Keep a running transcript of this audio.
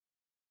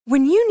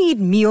When you need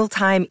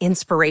mealtime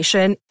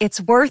inspiration,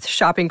 it's worth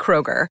shopping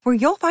Kroger, where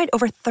you'll find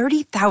over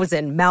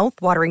 30,000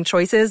 mouth-watering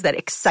choices that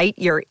excite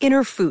your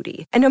inner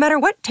foodie. And no matter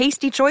what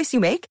tasty choice you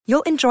make,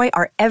 you'll enjoy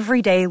our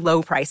everyday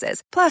low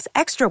prices, plus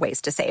extra ways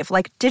to save,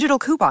 like digital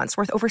coupons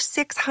worth over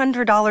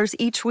 $600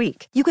 each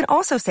week. You can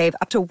also save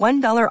up to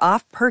 $1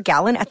 off per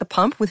gallon at the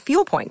pump with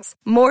fuel points.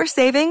 More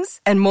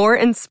savings and more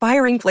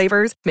inspiring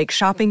flavors make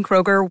shopping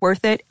Kroger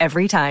worth it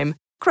every time.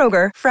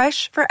 Kroger,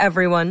 fresh for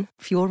everyone.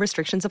 Fuel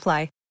restrictions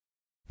apply.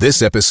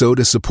 This episode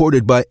is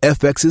supported by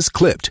FX's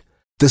Clipped,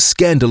 the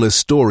scandalous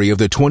story of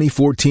the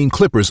 2014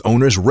 Clippers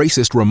owner's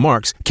racist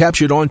remarks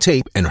captured on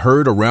tape and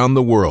heard around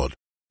the world.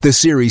 The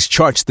series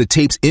charts the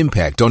tape's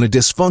impact on a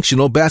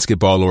dysfunctional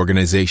basketball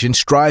organization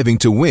striving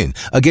to win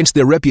against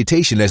their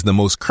reputation as the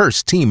most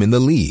cursed team in the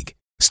league.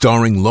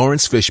 Starring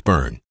Lawrence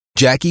Fishburne,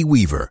 Jackie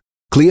Weaver,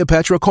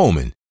 Cleopatra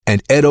Coleman,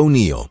 and Ed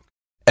O'Neill.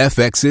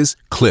 FX's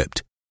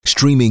Clipped,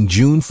 streaming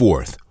June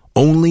 4th,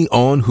 only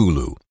on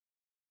Hulu.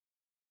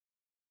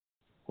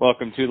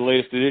 Welcome to the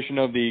latest edition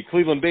of the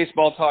Cleveland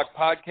Baseball Talk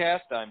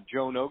podcast. I'm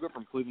Joe Noga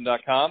from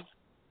Cleveland.com,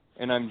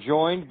 and I'm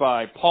joined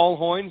by Paul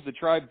Hoynes, the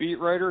Tribe beat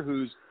writer,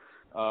 who's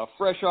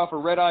fresh off a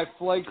red-eye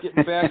flight,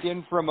 getting back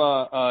in from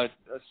a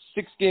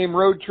six-game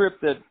road trip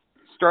that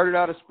started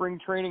out of spring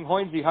training.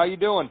 Hoynesy, how you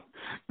doing?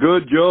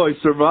 Good, Joe. I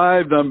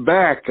survived. I'm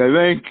back, I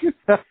think.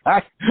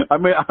 I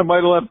might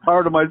have left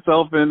part of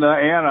myself in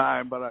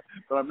Anaheim, but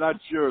I'm not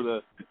sure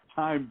the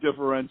time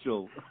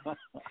differential.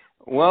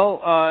 Well,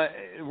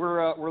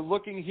 we're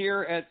looking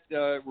here at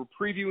we're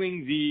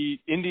previewing the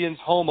Indians'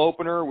 home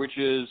opener, which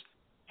is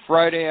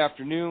Friday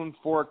afternoon,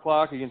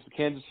 4:00 against the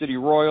Kansas City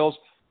Royals.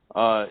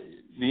 The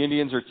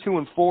Indians are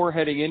 2-4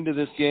 heading into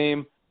this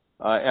game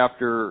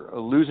after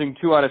losing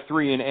 2 out of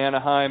 3 in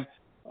Anaheim.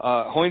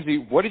 Hoynesy,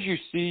 what did you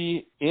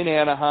see in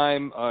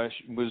Anaheim?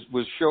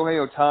 Was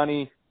Shohei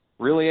Ohtani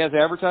really as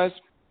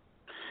advertised?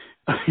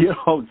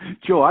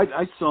 Joe,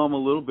 I saw him a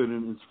little bit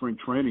in spring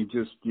training,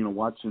 just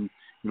watching.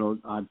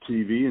 On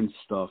TV and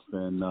stuff,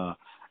 and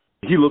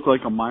he looked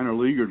like a minor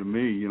leaguer to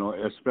me,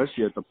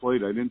 especially at the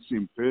plate. I didn't see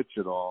him pitch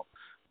at all,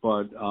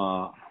 but,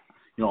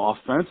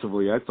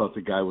 offensively, I thought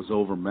the guy was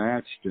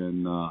overmatched,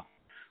 and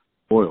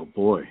boy, oh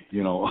boy,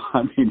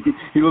 I mean,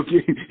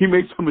 he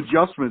made some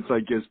adjustments, I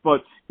guess,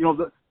 but,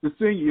 the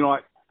thing,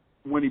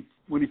 when he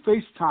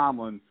faced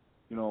Tomlin,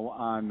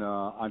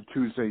 on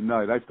Tuesday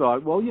night, I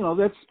thought, well,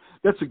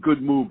 that's a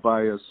good move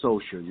by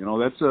Socha.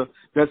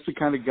 That's the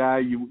kind of guy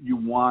you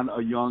want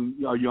a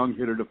young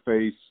hitter to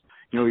face.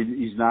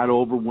 He's not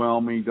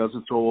overwhelming. He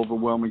doesn't throw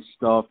overwhelming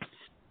stuff,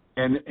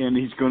 and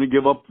he's going to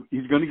give up.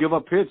 He's going to give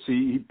up hits.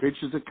 He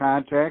pitches to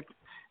contact,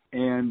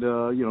 and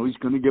he's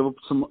going to give up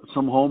some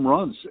home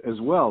runs as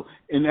well.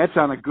 And that's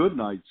on a good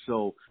night.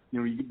 So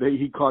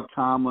he caught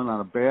Tomlin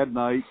on a bad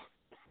night.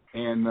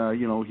 And,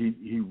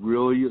 he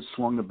really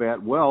swung the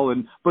bat well.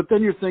 But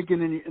then you're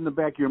thinking in the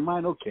back of your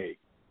mind, okay,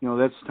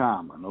 that's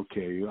Tomlin.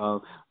 Okay.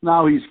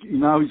 Now he's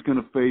going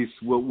to face,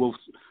 will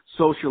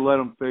Socha let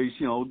him face,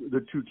 the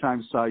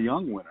 2-time Cy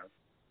Young winner,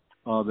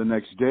 the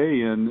next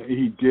day. And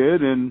he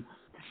did. And,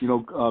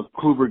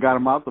 Kluber got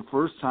him out the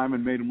first time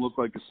and made him look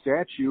like a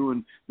statue.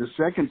 And the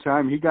second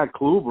time he got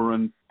Kluber,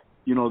 and,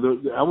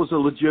 that was a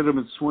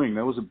legitimate swing.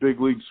 That was a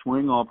big league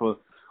swing off the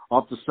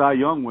Cy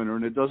Young winner.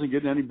 And it doesn't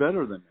get any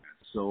better than that.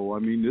 So, I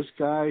mean, this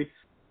guy,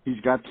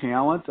 he's got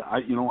talent. I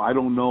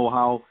don't know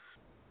how,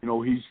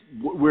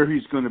 where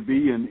he's going to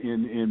be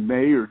in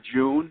May or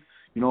June,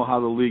 how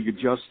the league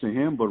adjusts to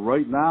him. But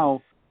right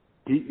now,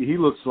 he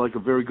looks like a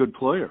very good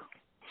player.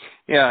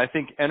 Yeah, I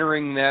think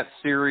entering that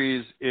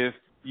series, if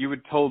you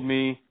had told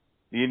me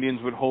the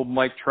Indians would hold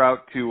Mike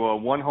Trout to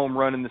 1 home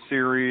run in the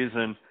series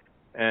and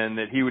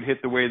that he would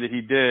hit the way that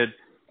he did,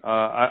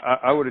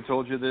 I would have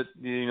told you that,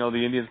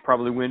 the Indians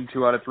probably win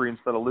 2 out of 3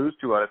 instead of lose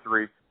 2 out of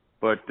 3.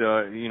 But,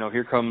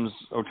 here comes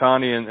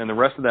Ohtani and the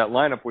rest of that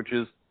lineup, which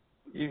is,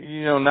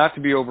 not to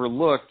be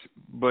overlooked,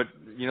 but,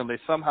 they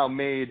somehow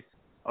made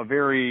a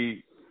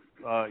very,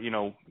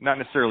 not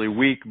necessarily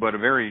weak, but a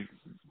very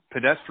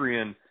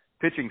pedestrian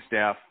pitching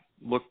staff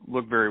look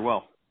very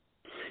well.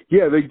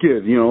 Yeah, they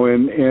did,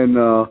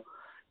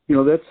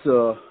 that's,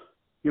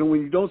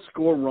 when you don't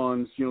score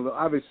runs,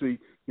 obviously,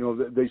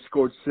 they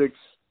scored 6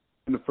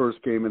 in the first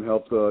game and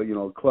helped,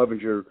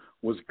 Clevenger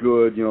was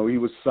good, he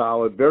was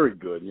solid, very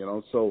good,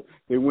 so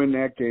they win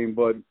that game.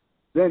 But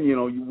then,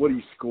 what do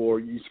you score?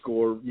 You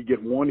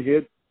get 1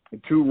 hit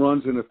and 2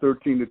 runs in a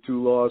 13-2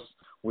 loss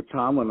with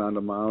Tomlin on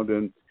the mound,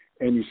 and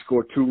you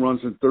score 2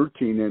 runs in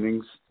 13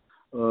 innings,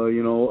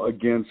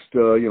 against,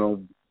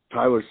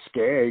 Tyler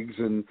Skaggs,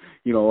 and,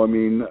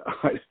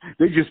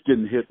 they just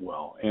didn't hit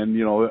well. And,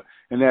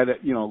 and that,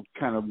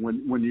 kind of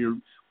when you're,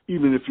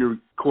 even if you're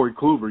Corey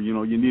Kluber,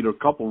 you need a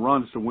couple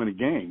runs to win a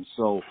game.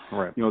 So,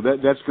 right.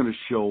 That's going to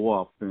show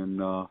up.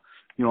 And, I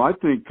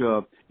think,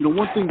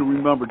 one thing to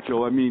remember,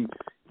 Joe,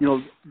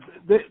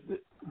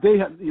 they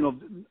have,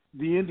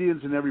 the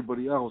Indians and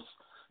everybody else,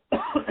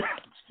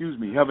 excuse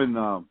me,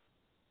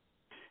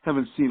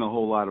 haven't seen a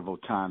whole lot of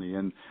Ohtani.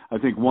 And I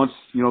think once,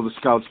 the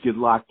scouts get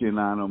locked in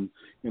on him,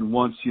 and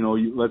once,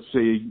 let's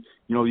say,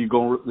 you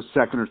go the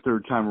second or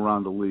third time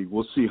around the league,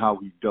 we'll see how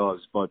he does.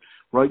 But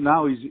right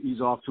now he's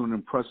off to an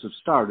impressive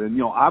start.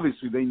 And,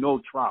 obviously they know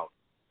Trout.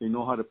 They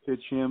know how to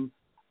pitch him,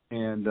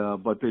 and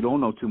but they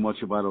don't know too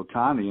much about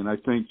Ohtani. And I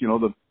think,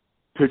 the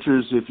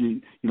pitchers,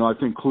 I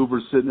think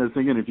Kluber's sitting there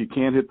thinking, if you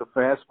can't hit the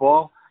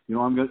fastball,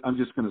 I'm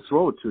just going to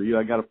throw it to you.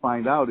 I got to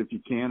find out if you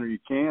can or you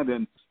can't,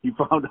 and he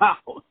found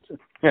out.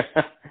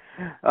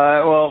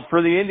 Well,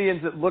 for the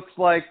Indians, it looks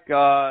like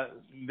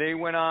they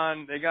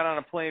got on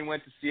a plane,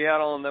 went to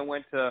Seattle, and then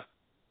went to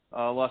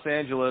Los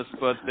Angeles,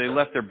 but they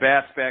left their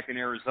bats back in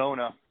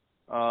Arizona,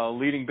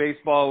 leading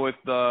baseball with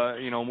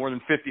more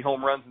than 50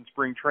 home runs in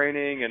spring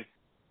training,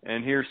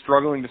 and here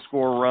struggling to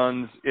score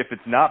runs if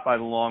it's not by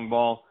the long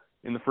ball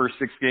in the first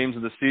 6 games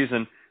of the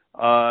season.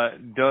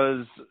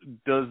 Does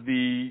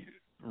the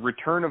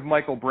return of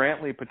Michael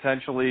Brantley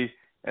potentially,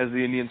 as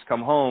the Indians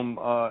come home,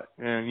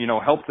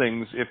 help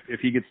things if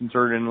he gets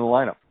inserted into the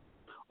lineup?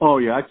 Oh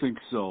yeah, I think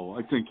so.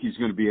 I think he's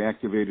going to be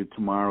activated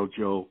tomorrow,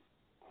 Joe,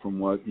 from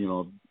what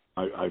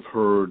I've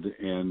heard,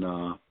 and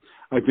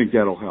I think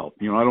that'll help.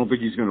 I don't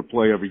think he's going to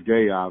play every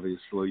day,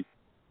 obviously,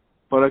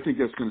 but I think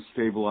that's going to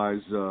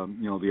stabilize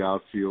the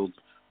outfield.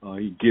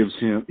 It gives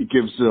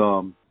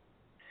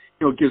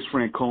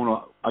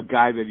Francona a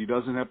guy that he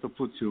doesn't have to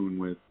platoon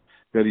with,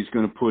 that he's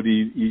going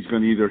to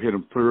either hit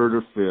him third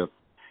or fifth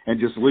and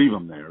just leave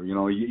him there.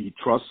 He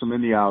trusts him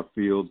in the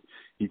outfield.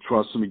 He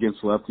trusts him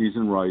against lefties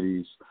and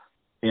righties.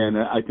 And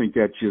I think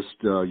that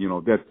just,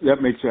 that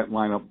makes that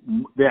lineup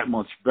that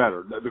much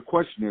better. The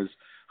question is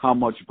how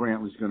much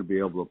Brantley's going to be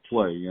able to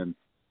play. And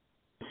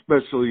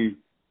especially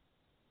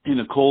in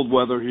the cold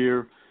weather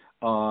here,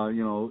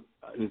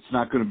 it's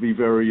not going to be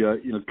very,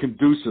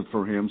 conducive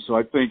for him. So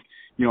I think,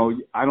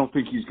 I don't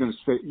think he's going to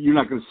stay. You're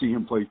not going to see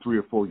him play 3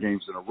 or 4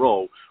 games in a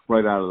row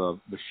right out of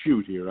the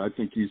chute here. I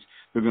think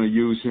they're going to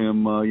use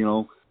him,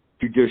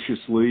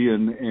 judiciously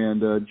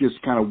and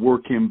just kind of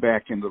work him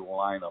back into the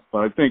lineup. But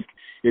I think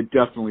it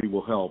definitely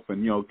will help,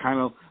 and kind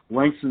of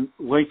lengthens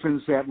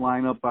that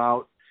lineup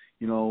out.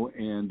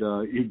 And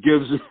it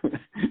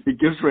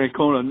gives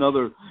Francona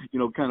another,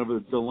 kind of a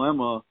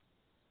dilemma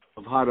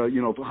of how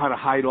to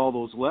hide all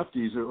those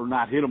lefties or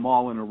not hit them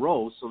all in a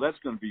row. So that's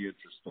going to be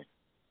interesting.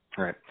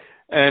 Right.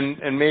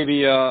 And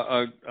maybe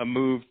a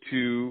move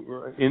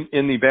to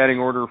in the batting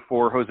order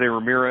for Jose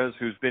Ramirez,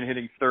 who's been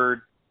hitting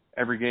third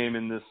every game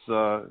in this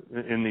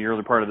in the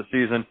early part of the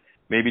season.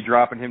 Maybe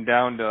dropping him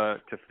down to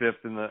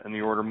fifth in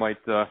the order might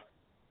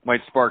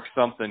spark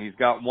something. He's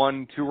got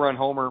 1 2-run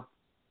homer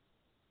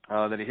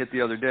that he hit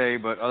the other day,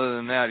 but other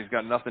than that, he's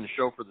got nothing to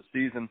show for the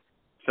season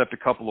except a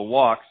couple of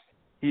walks.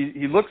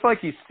 He looks like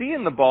he's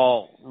seeing the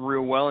ball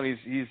real well, and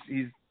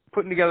he's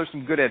putting together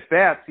some good at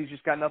bats. He's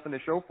just got nothing to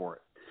show for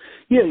it.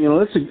 Yeah,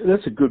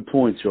 that's a good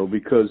point, Joe,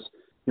 because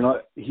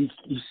he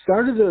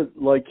started to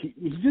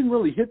he didn't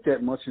really hit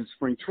that much in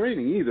spring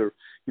training either.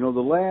 The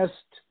last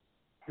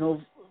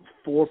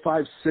 4,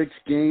 5, 6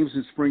 games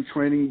in spring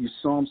training, you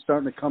saw him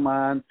starting to come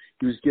on.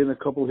 He was getting a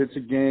couple hits a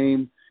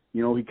game.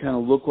 He kind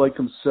of looked like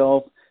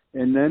himself.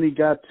 And then he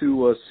got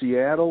to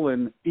Seattle,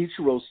 and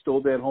Ichiro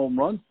stole that home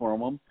run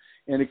from him,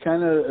 and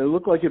it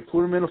looked like it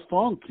put him in a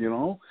funk.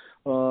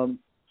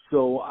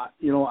 So,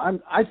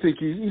 I think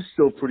he's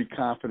still a pretty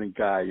confident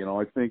guy.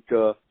 I think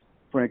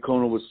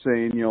Francona was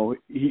saying,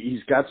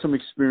 he's got some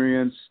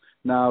experience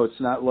now. It's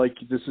not like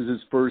this is his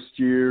first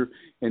year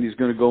and he's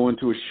going to go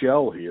into a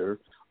shell here.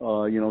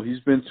 He's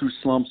been through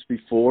slumps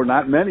before,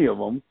 not many of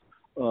them,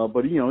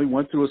 but, he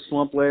went through a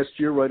slump last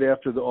year right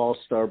after the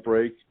All-Star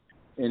break,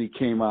 and he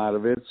came out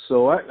of it.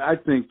 So I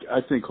think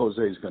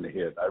Jose's going to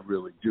hit. I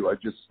really do. I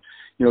just,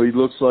 he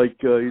looks like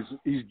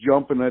he's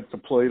jumping at the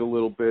plate a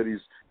little bit.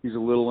 He's a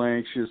little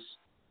anxious,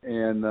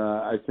 and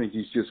I think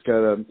he's just got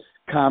to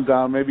calm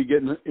down. Maybe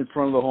getting in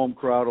front of the home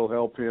crowd will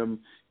help him,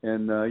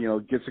 and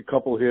gets a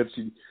couple hits.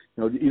 He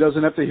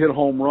doesn't have to hit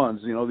home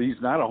runs.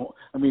 He's not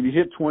he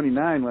hit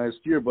 29 last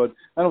year, but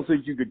I don't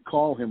think you could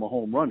call him a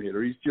home run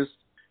hitter. He's just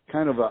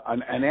kind of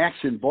an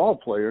action ball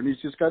player, and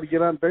he's just got to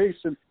get on base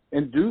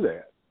and do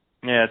that.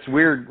 Yeah, it's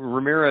weird.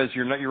 Ramirez,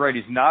 you're right.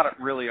 He's not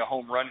really a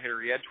home run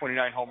hitter. He had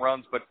 29 home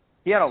runs, but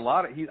he had a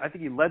lot of. I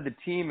think he led the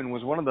team and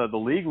was one of the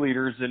league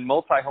leaders in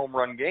multi-home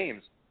run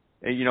games.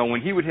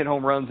 When he would hit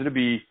home runs, it'd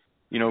be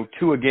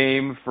 2 a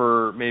game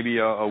for maybe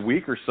a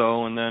week or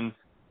so, and then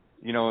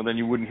then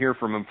you wouldn't hear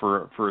from him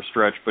for a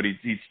stretch. But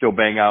he'd still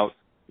bang out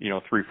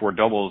 3-4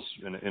 doubles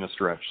in a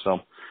stretch. So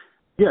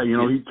yeah,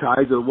 he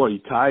tied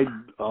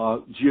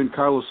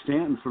Giancarlo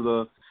Stanton for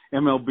the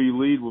MLB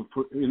lead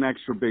in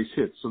extra base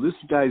hits. So this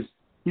guy's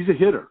he's a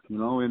hitter,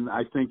 and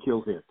I think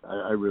he'll hit.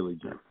 I really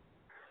do.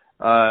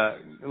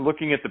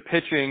 Looking at the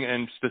pitching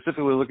and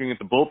specifically looking at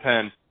the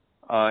bullpen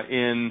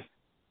in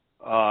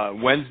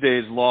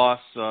Wednesday's loss,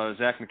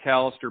 Zach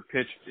McAllister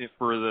pitched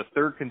for the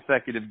 3rd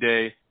consecutive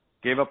day,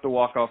 gave up the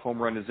walk-off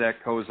home run to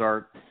Zach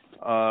Cozart.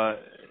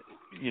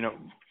 It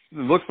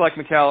looks like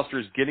McAllister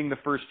is getting the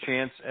first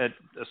chance at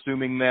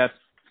assuming that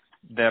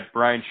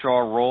Brian Shaw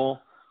role.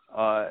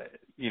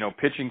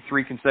 pitching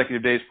 3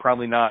 consecutive days,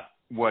 probably not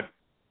what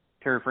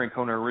Terry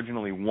Francona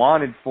originally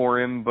wanted for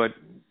him, but,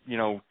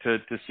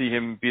 to see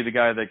him be the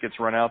guy that gets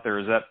run out there,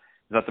 is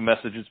that the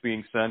message that's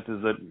being sent,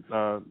 is that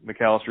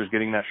McAllister is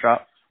getting that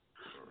shot?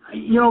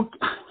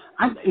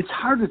 It's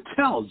hard to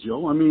tell,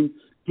 Joe. I mean,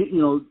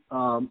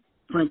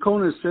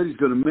 Francona said he's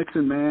going to mix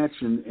and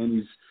match, and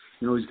he's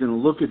going to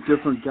look at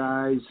different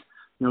guys.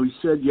 He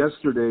said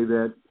yesterday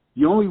that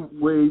the only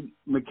way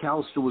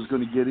McAllister was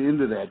going to get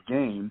into that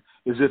game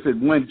is if it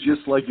went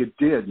just like it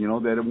did,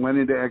 that it went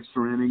into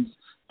extra innings,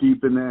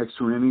 deep into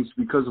extra innings,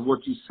 because of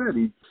what you said.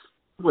 He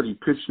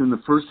pitched in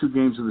the first 2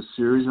 games of the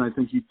series, and I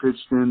think he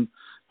pitched in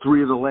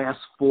 3 of the last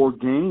 4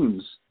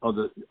 games of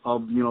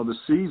the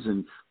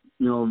season.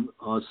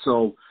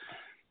 So,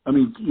 I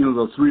mean,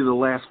 the 3 of the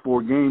last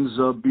 4 games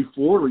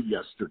before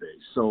yesterday.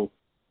 So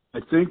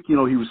I think, he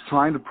was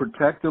trying to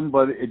protect him,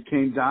 but it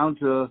came down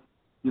to,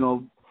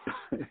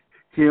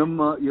 him,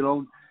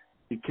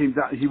 it came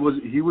down, he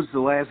was the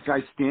last guy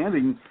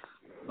standing,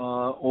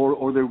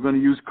 or they were going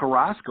to use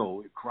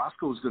Carrasco.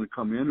 Carrasco was going to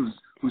come in,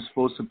 who's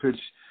supposed to pitch,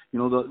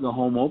 the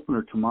home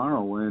opener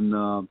tomorrow. And,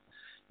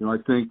 I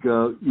think,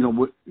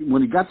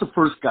 when he got the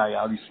first guy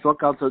out, he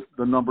struck out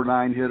the number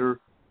 9 hitter,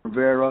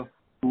 Rivera,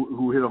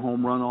 who hit a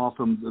home run off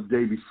him the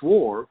day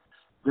before.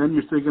 Then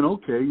you're thinking,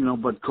 okay,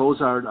 but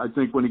Cozart, I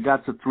think when he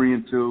got to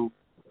 3-2,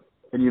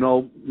 and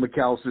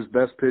McAllister's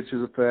best pitch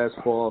is a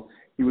fastball,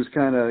 he was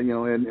kind of,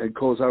 and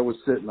Cozart was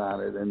sitting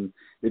on it, and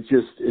it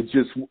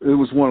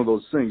was one of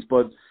those things.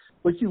 But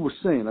like you were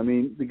saying, I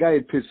mean, the guy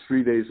had pitched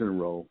 3 days in a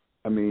row.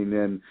 I mean,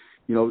 and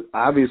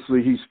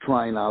obviously he's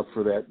trying out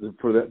for that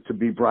to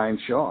be Brian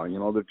Shaw.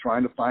 They're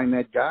trying to find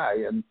that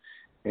guy,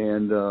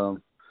 and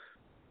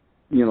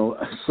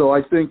so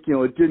I think,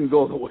 it didn't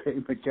go the way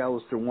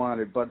McAllister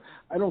wanted, but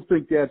I don't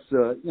think that's,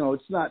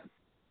 it's not,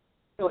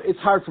 it's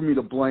hard for me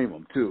to blame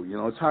him too.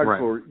 It's hard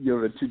for,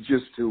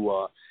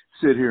 to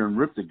sit here and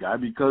rip the guy,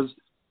 because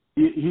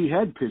he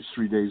had pitched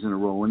 3 days in a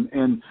row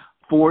and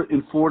 4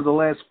 of the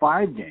last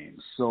 5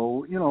 games.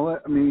 So,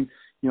 I mean,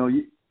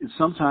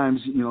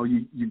 sometimes,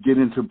 you get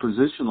into a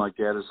position like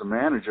that as a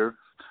manager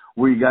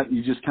where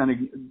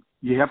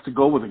you have to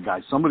go with a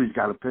guy. Somebody's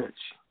got to pitch.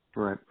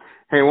 Right.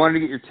 Hey, I wanted to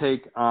get your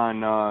take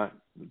on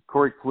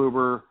Corey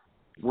Kluber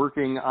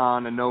working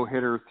on a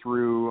no-hitter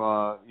through,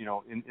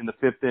 in the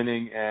 5th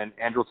inning, and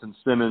Andrelton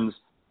Simmons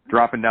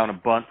dropping down a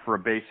bunt for a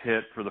base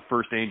hit for the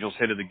first Angels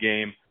hit of the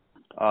game.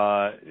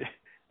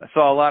 I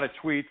saw a lot of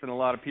tweets and a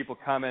lot of people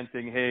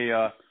commenting, hey,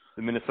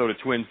 the Minnesota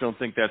Twins don't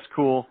think that's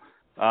cool.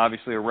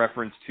 Obviously a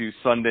reference to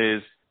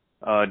Sunday's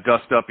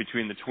dust-up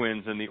between the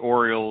Twins and the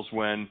Orioles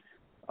when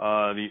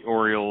the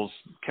Orioles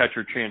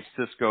catcher Chance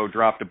Sisco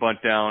dropped a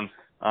bunt down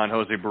on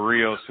Jose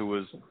Barrios, who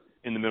was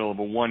in the middle of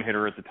a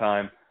 1-hitter at the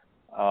time.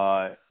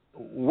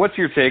 What's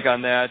your take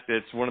on that?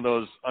 It's one of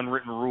those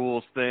unwritten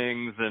rules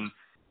things, and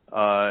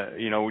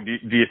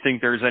do you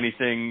think there's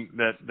anything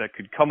that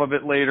could come of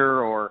it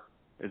later, or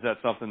is that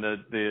something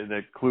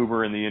that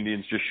Kluber and the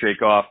Indians just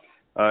shake off?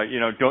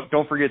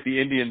 Don't forget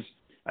the Indians,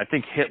 I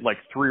think, hit like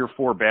 3 or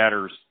 4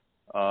 batters,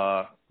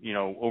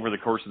 over the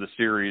course of the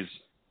series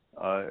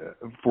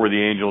for the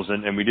Angels,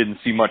 and we didn't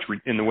see much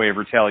in the way of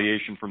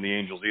retaliation from the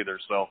Angels either.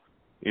 So,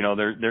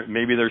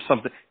 maybe there's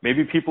something.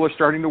 Maybe people are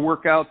starting to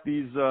work out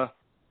these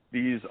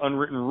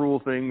unwritten rule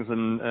things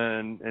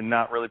and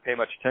not really pay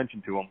much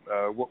attention to them.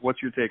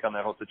 What's your take on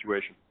that whole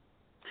situation?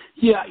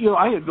 Yeah,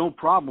 I had no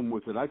problem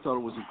with it. I thought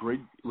it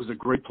was a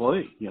great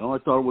play. I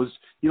thought it was,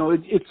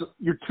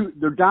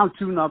 they're down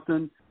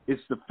 2-0.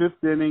 It's the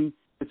 5th inning.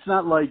 It's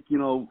not like,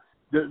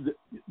 the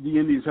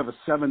Indians have a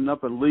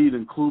 7-0 lead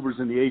and Kluber's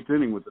in the 8th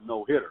inning with a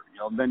no-hitter.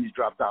 And then you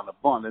drop down the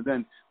bunt, and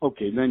then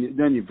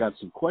then you've got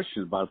some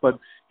questions about it. But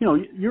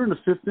you're in the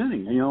 5th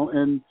inning,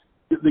 and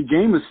the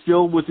game is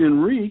still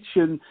within reach.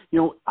 And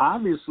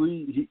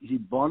obviously he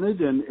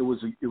bunted, and it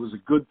was a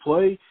good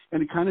play,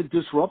 and it kind of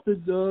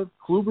disrupted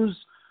Kluber's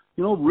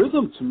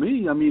rhythm to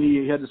me. I mean,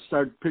 he had to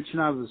start pitching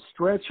out of the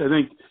stretch. I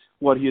think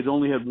he had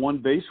only had 1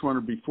 base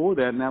runner before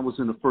that, and that was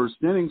in the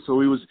 1st inning.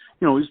 So he was,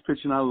 he was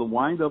pitching out of the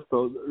windup,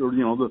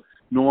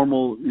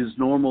 his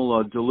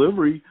normal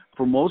delivery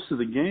for most of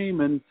the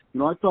game. And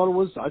I thought it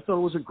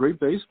was a great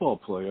baseball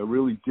play. I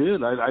really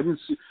did. I didn't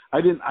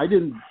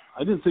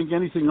think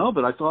anything of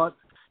it. I thought,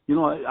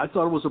 I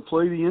thought it was a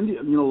play the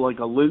Indian, like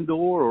a Lindor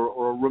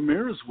or a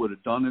Ramirez would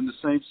have done in the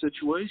same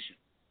situation.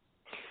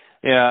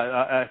 Yeah,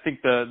 I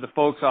think the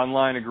folks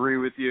online agree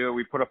with you.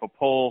 We put up a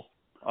poll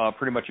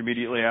pretty much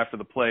immediately after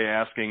the play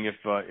asking if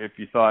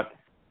you thought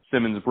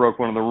Simmons broke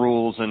one of the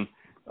rules, and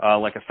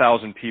like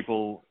 1,000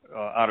 people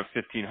out of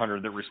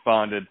 1,500 that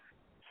responded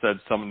said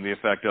something to the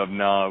effect of,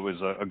 no, it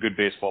was a good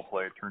baseball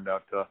play. It turned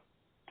out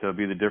to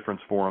be the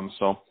difference for him.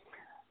 So,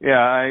 yeah,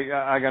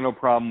 I got no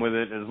problem with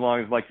it as long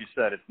as, like you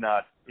said, it's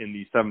not in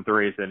the 7th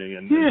or 8th inning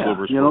and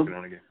Kluber's working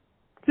on a game.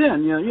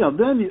 Then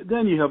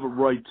then you have a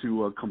right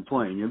to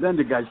complain. And then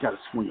the guy's got to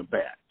swing the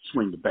bat.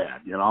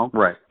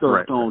 Right.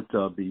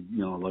 Don't be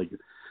like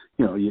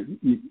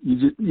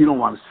you don't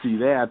want to see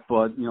that.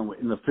 But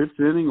in the 5th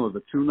inning or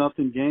the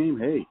 2-0 game,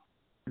 hey,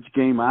 It's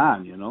game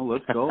on,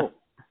 let's go.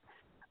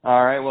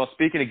 All right. Well,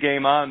 speaking of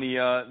game on,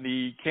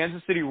 the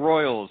Kansas City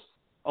Royals,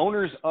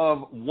 owners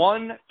of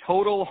one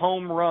total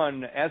home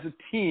run as a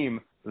team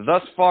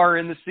thus far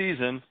in the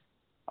season,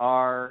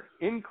 are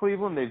in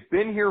Cleveland. They've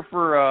been here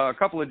for a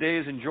couple of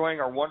days enjoying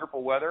our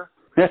wonderful weather,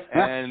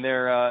 and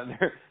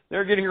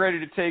they're getting ready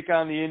to take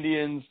on the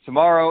Indians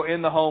tomorrow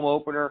in the home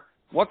opener.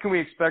 What can we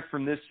expect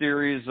from this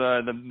series?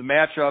 The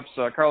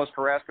matchups, Carlos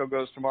Carrasco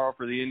goes tomorrow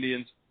for the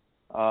Indians.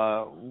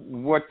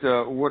 What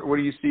do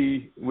you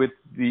see with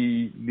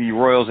the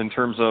Royals in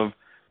terms of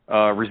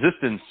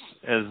resistance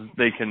as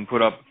they can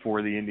put up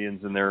for the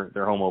Indians in their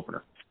home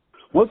opener?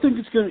 Well, I think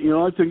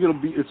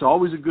it's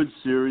always a good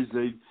series.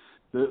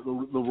 The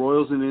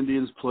Royals and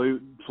Indians play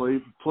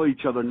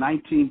each other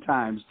 19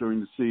 times during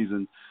the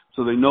season,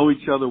 so they know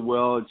each other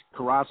well. It's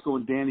Carrasco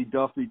and Danny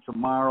Duffy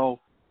tomorrow.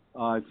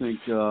 I think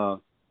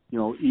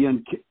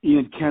Ian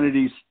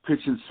Kennedy's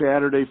pitching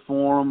Saturday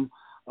for them.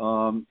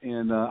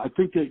 And I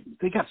think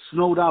they got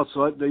snowed out,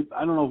 so I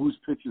don't know who's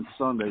pitching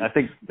Sunday. I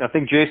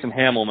think Jason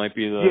Hamill might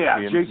be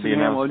Jason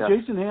Hamill. And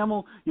Jason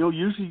Hamill,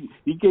 usually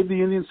he gave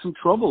the Indians some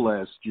trouble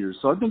last year,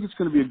 so I think it's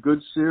going to be a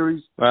good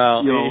series.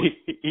 Well,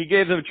 he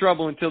gave them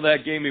trouble until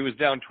that game. He was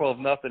down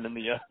 12-0 in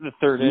the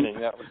third inning.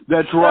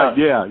 That's right.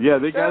 Yeah.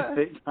 They got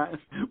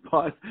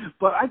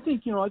but I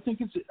think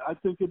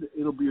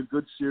it'll be a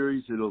good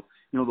series.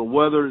 The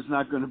weather is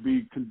not going to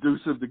be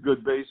conducive to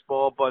good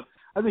baseball, but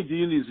I think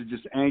the Indians are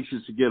just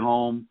anxious to get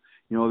home.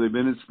 They've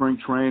been in spring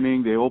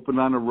training. They opened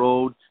on the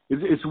road.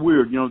 It's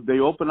weird. They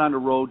open on the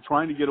road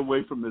trying to get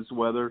away from this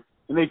weather,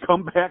 and they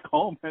come back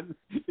home and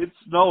it's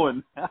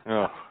snowing.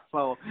 Oh.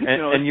 So,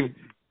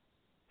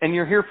 and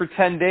you're here for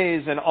 10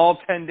 days, and all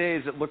 10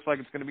 days it looks like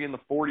it's going to be in the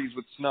 40s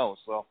with snow.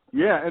 So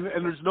yeah, and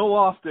there's no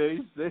off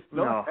days.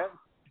 No.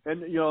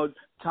 And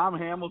Tom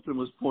Hamilton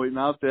was pointing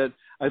out that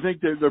I think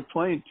they're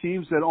playing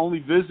teams that only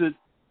visit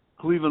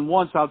Cleveland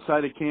once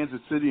outside of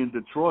Kansas City and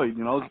Detroit,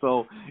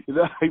 so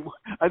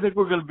I think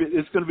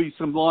it's going to be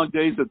some long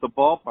days at the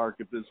ballpark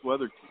if this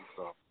weather keeps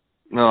up.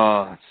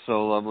 Oh, it's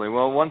so lovely.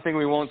 Well, one thing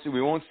we won't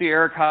see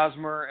Eric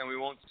Hosmer, and we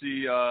won't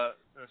see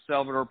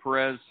Salvador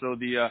Perez. So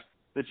the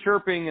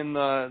chirping and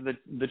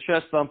the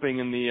chest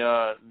thumping and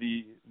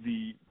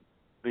the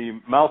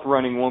mouth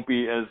running won't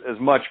be as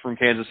much from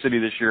Kansas City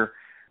this year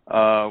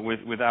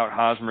without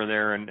Hosmer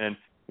there, and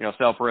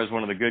Sal Perez,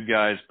 one of the good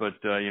guys, but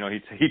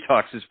he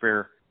talks his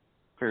fair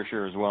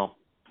share as well.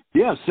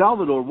 Yeah,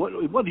 Salvador,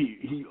 what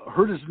he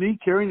hurt his knee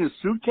carrying his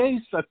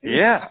suitcase?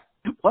 Yeah.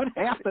 What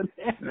happened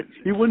there?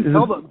 He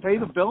wouldn't pay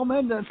the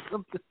bellman to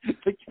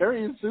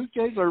carry his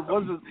suitcase, or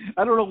was it?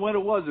 I don't know when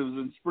it was. It was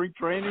in spring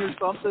training or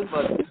something,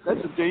 but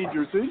that's a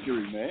dangerous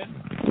injury,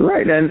 man.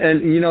 Right, and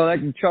I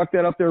can chalk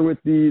that up there with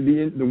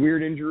the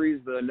weird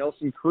injuries. The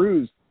Nelson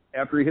Cruz,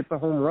 after he hit the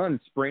home run,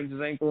 sprains his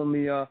ankle in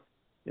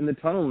the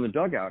tunnel in the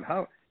dugout.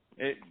 How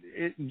it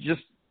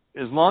just.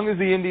 As long as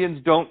the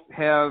Indians don't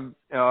have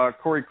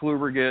Corey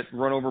Kluber get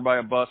run over by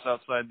a bus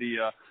outside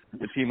the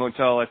team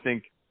hotel, I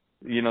think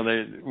they're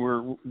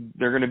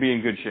going to be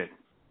in good shape.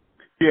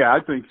 Yeah, I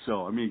think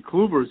so. I mean,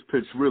 Kluber's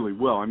pitched really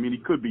well. I mean, he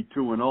could be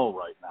 2-0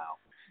 right now.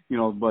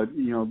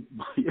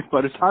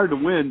 But it's hard to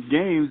win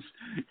games.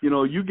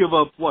 You give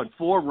up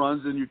 4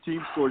 runs and your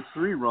team scores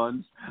 3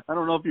 runs. I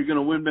don't know if you're going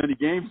to win many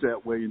games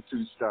that way in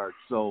 2 starts.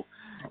 So,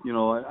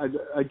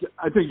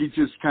 I think it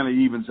just kind of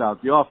evens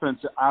out. The offense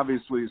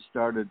obviously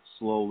started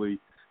slowly.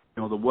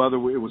 The weather,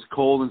 it was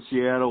cold in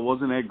Seattle,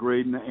 wasn't that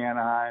great in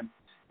Anaheim,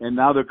 and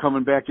now they're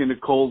coming back into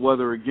cold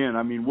weather again.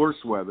 I mean, worse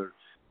weather.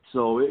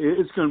 So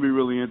it's going to be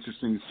really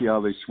interesting to see how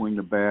they swing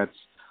the bats.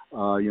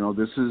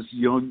 This is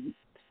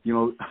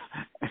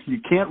you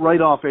can't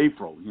write off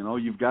April.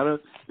 They've got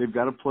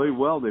to play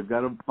well. They've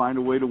got to find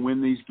a way to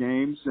win these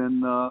games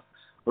and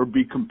or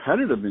be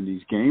competitive in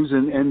these games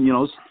and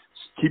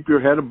keep your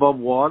head above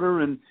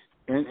water and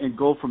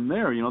go from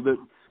there.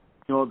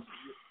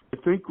 I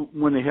think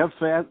when they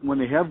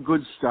have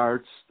good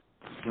starts,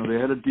 they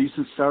had a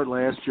decent start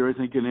last year, I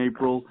think in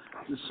April.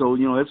 So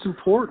that's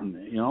important.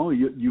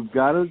 You've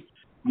got to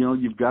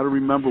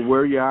remember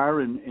where you are,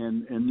 and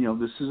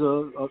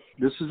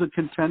this is a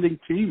contending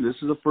team. This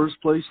is a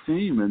first place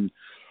team,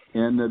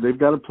 and they've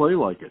got to play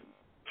like it.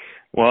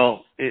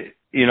 Well,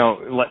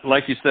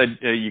 like you said,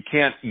 you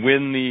can't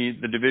win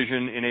the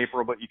division in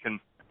April, but you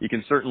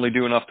can certainly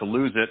do enough to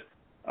lose it.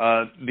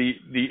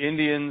 The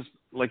Indians,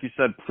 like you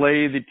said,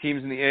 play the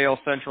teams in the AL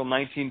Central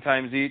 19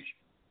 times each.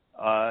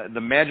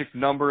 The magic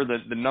number,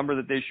 the number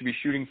that they should be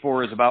shooting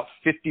for, is about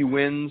 50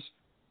 wins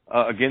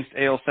against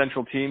AL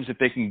Central teams. If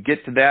they can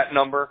get to that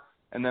number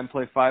and then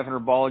play 500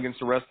 ball against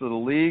the rest of the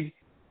league,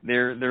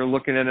 they're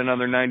looking at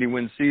another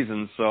 90-win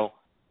season. So,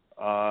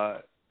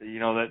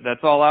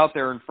 that's all out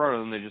there in front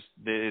of them.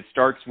 It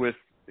starts with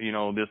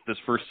this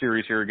first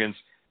series here against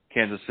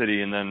Kansas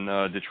City, and then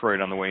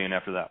Detroit on the way in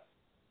after that.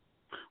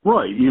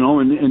 Right,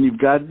 and you've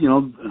got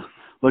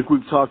like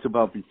we've talked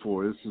about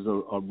before, this is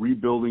a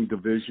rebuilding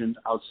division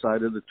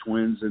outside of the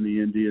Twins and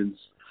the Indians.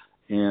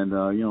 And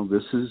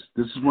this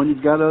is when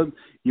you've got to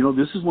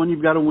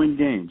win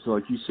games. So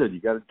like you said, you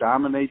got to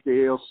dominate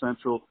the AL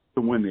Central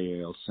to win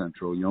the AL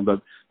Central.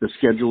 The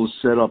schedule is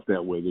set up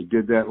that way. They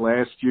did that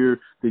last year.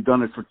 They've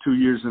done it for 2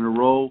 years in a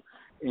row,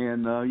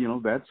 and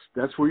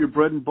that's where your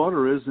bread and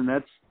butter is, and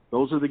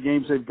those are the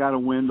games they've got to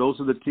win. Those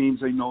are the teams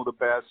they know the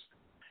best,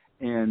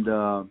 and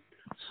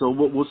so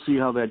we'll see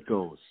how that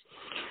goes.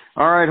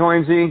 All right,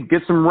 Hoynesy,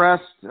 get some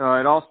rest.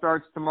 It all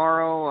starts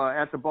tomorrow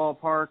at the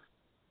ballpark.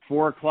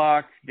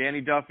 4:00,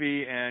 Danny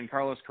Duffy and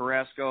Carlos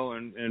Carrasco,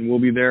 and we'll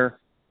be there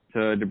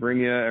to bring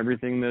you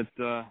everything that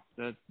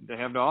they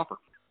have to offer.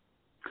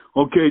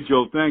 Okay,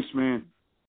 Joe. Thanks, man.